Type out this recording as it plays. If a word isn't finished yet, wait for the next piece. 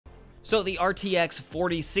So the RTX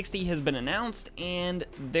 4060 has been announced, and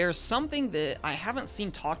there's something that I haven't seen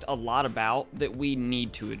talked a lot about that we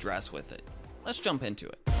need to address with it. Let's jump into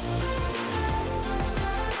it.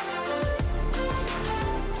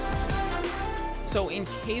 So in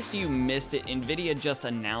case you missed it, Nvidia just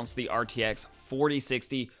announced the RTX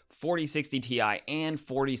 4060, 4060 Ti, and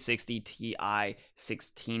 4060 Ti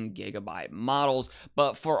 16GB models.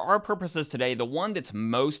 But for our purposes today, the one that's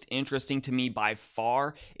most interesting to me by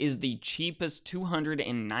far is the cheapest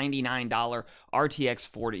 $299 RTX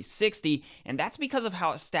 4060, and that's because of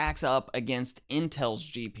how it stacks up against Intel's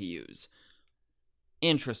GPUs.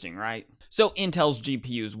 Interesting, right? So Intel's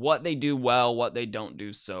GPUs, what they do well, what they don't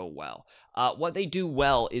do so well. What they do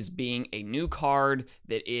well is being a new card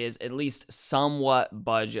that is at least somewhat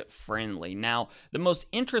budget friendly. Now, the most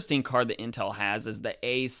interesting card that Intel has is the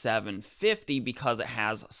A750 because it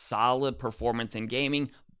has solid performance in gaming.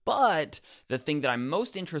 But the thing that I'm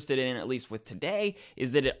most interested in, at least with today,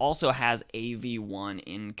 is that it also has AV1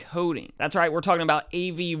 encoding. That's right, we're talking about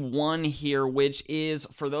AV1 here, which is,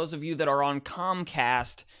 for those of you that are on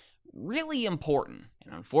Comcast, really important.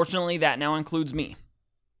 And unfortunately, that now includes me.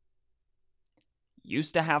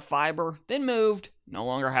 Used to have fiber, then moved, no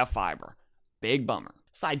longer have fiber. Big bummer.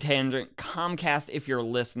 Side tangent, Comcast, if you're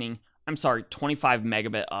listening, I'm sorry, 25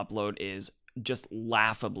 megabit upload is just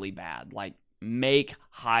laughably bad. Like, make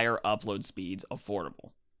higher upload speeds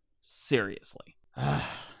affordable. Seriously.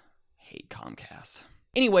 Hate Comcast.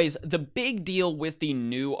 Anyways, the big deal with the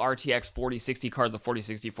new RTX 4060 cards, the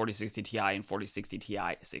 4060, 4060 Ti, and 4060 Ti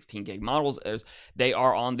 16GB models, is they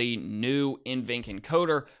are on the new NVENC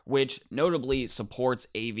encoder, which notably supports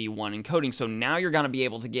AV1 encoding. So now you're going to be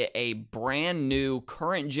able to get a brand new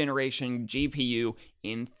current generation GPU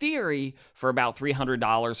in theory for about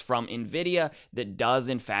 $300 from Nvidia that does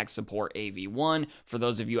in fact support AV1. For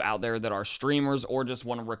those of you out there that are streamers or just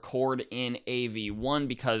want to record in AV1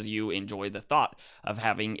 because you enjoy the thought of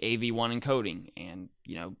having AV1 encoding and,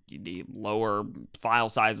 you know, the lower file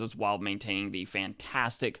sizes while maintaining the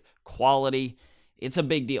fantastic quality, it's a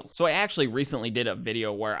big deal. So I actually recently did a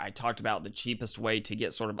video where I talked about the cheapest way to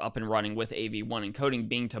get sort of up and running with AV1 encoding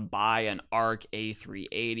being to buy an ARC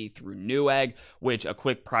A380 through Newegg, which a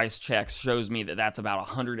quick price check shows me that that's about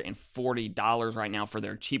 $140 right now for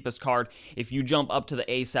their cheapest card. If you jump up to the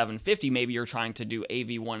A750, maybe you're trying to do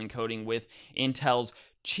AV1 encoding with Intel's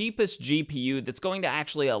cheapest GPU that's going to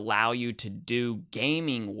actually allow you to do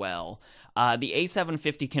gaming well. The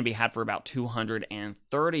A750 can be had for about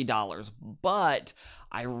 $230, but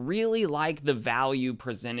I really like the value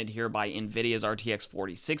presented here by Nvidia's RTX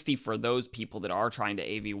 4060 for those people that are trying to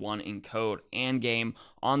AV1 encode and game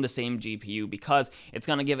on the same GPU, because it's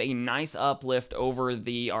going to give a nice uplift over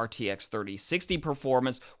the RTX 3060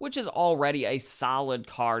 performance, which is already a solid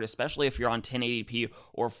card, especially if you're on 1080p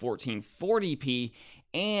or 1440p.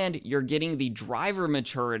 And you're getting the driver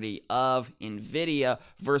maturity of Nvidia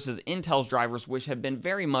versus Intel's drivers, which have been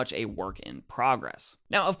very much a work in progress.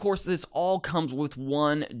 Now, of course, this all comes with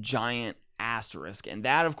one giant asterisk, and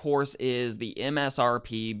that of course is the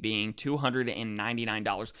MSRP being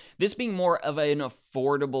 $299. This being more of an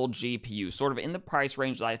affordable GPU, sort of in the price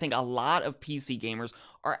range that I think a lot of PC gamers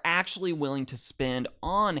are actually willing to spend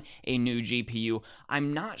on a new GPU.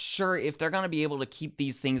 I'm not sure if they're going to be able to keep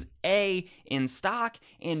these things A, in stock,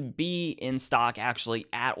 and B, in stock actually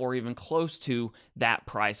at or even close to that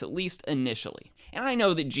price, at least initially. And I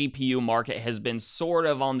know the GPU market has been sort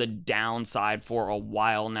of on the downside for a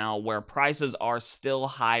while now, where prices are still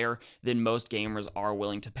higher than most gamers are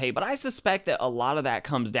willing to pay. But I suspect that a lot of that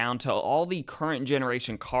comes down to all the current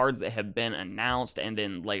generation cards that have been announced and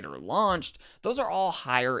then later launched. Those are all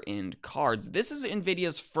higher end cards. This is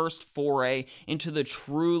Nvidia's first foray into the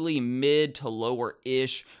truly mid to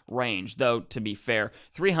lower-ish range, though to be fair,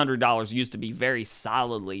 $300 used to be very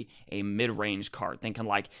solidly a mid-range card. Thinking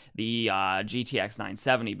like the GTX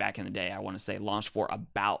 970 back in the day, I want to say launched for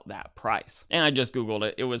about that price. And I just Googled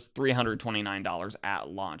it. It was $329 at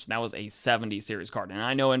launch. That was a 70 series card. And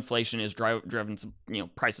I know inflation has driven some,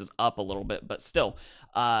 prices up a little bit, but still,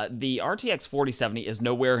 the RTX 4070 is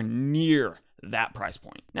nowhere near that price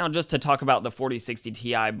point. Now, just to talk about the 4060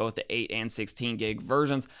 Ti, both the 8 and 16 gig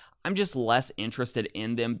versions, I'm just less interested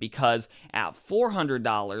in them because at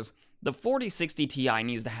 $400, the 4060 Ti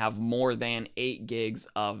needs to have more than 8 gigs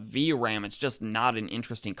of VRAM. It's just not an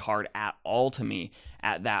interesting card at all to me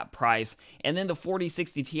at that price. And then the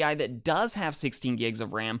 4060 Ti that does have 16 gigs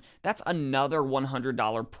of RAM, that's another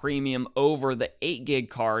 $100 premium over the 8 gig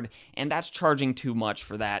card, and that's charging too much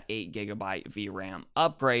for that 8 gigabyte VRAM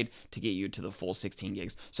upgrade to get you to the full 16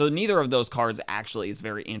 gigs. So neither of those cards actually is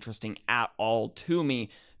very interesting at all to me.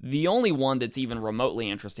 The only one that's even remotely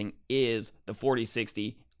interesting is the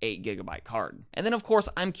 4060 8GB card. And then of course,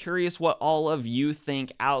 I'm curious what all of you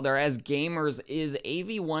think out there as gamers. Is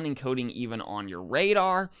AV1 encoding even on your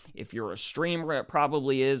radar? If you're a streamer, it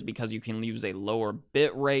probably is, because you can use a lower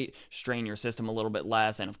bit rate, strain your system a little bit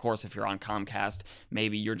less. And of course, if you're on Comcast,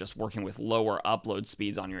 maybe you're just working with lower upload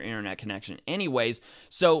speeds on your internet connection anyways.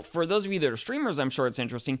 So for those of you that are streamers, I'm sure it's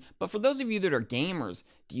interesting. But for those of you that are gamers,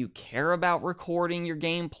 do you care about recording your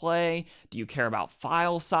gameplay? Do you care about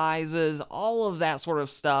file sizes? All of that sort of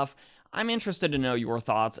stuff. I'm interested to know your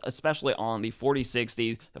thoughts, especially on the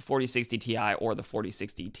 4060, the 4060 Ti, or the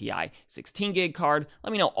 4060 Ti 16GB card.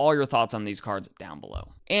 Let me know all your thoughts on these cards down below.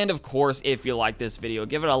 And of course, if you like this video,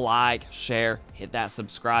 give it a like, share, hit that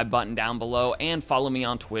subscribe button down below, and follow me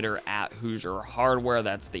on Twitter at Hoosier Hardware.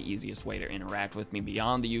 That's the easiest way to interact with me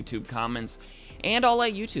beyond the YouTube comments. And I'll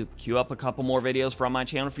let YouTube queue up a couple more videos from my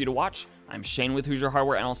channel for you to watch. I'm Shane with Hoosier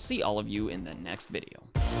Hardware, and I'll see all of you in the next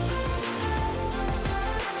video.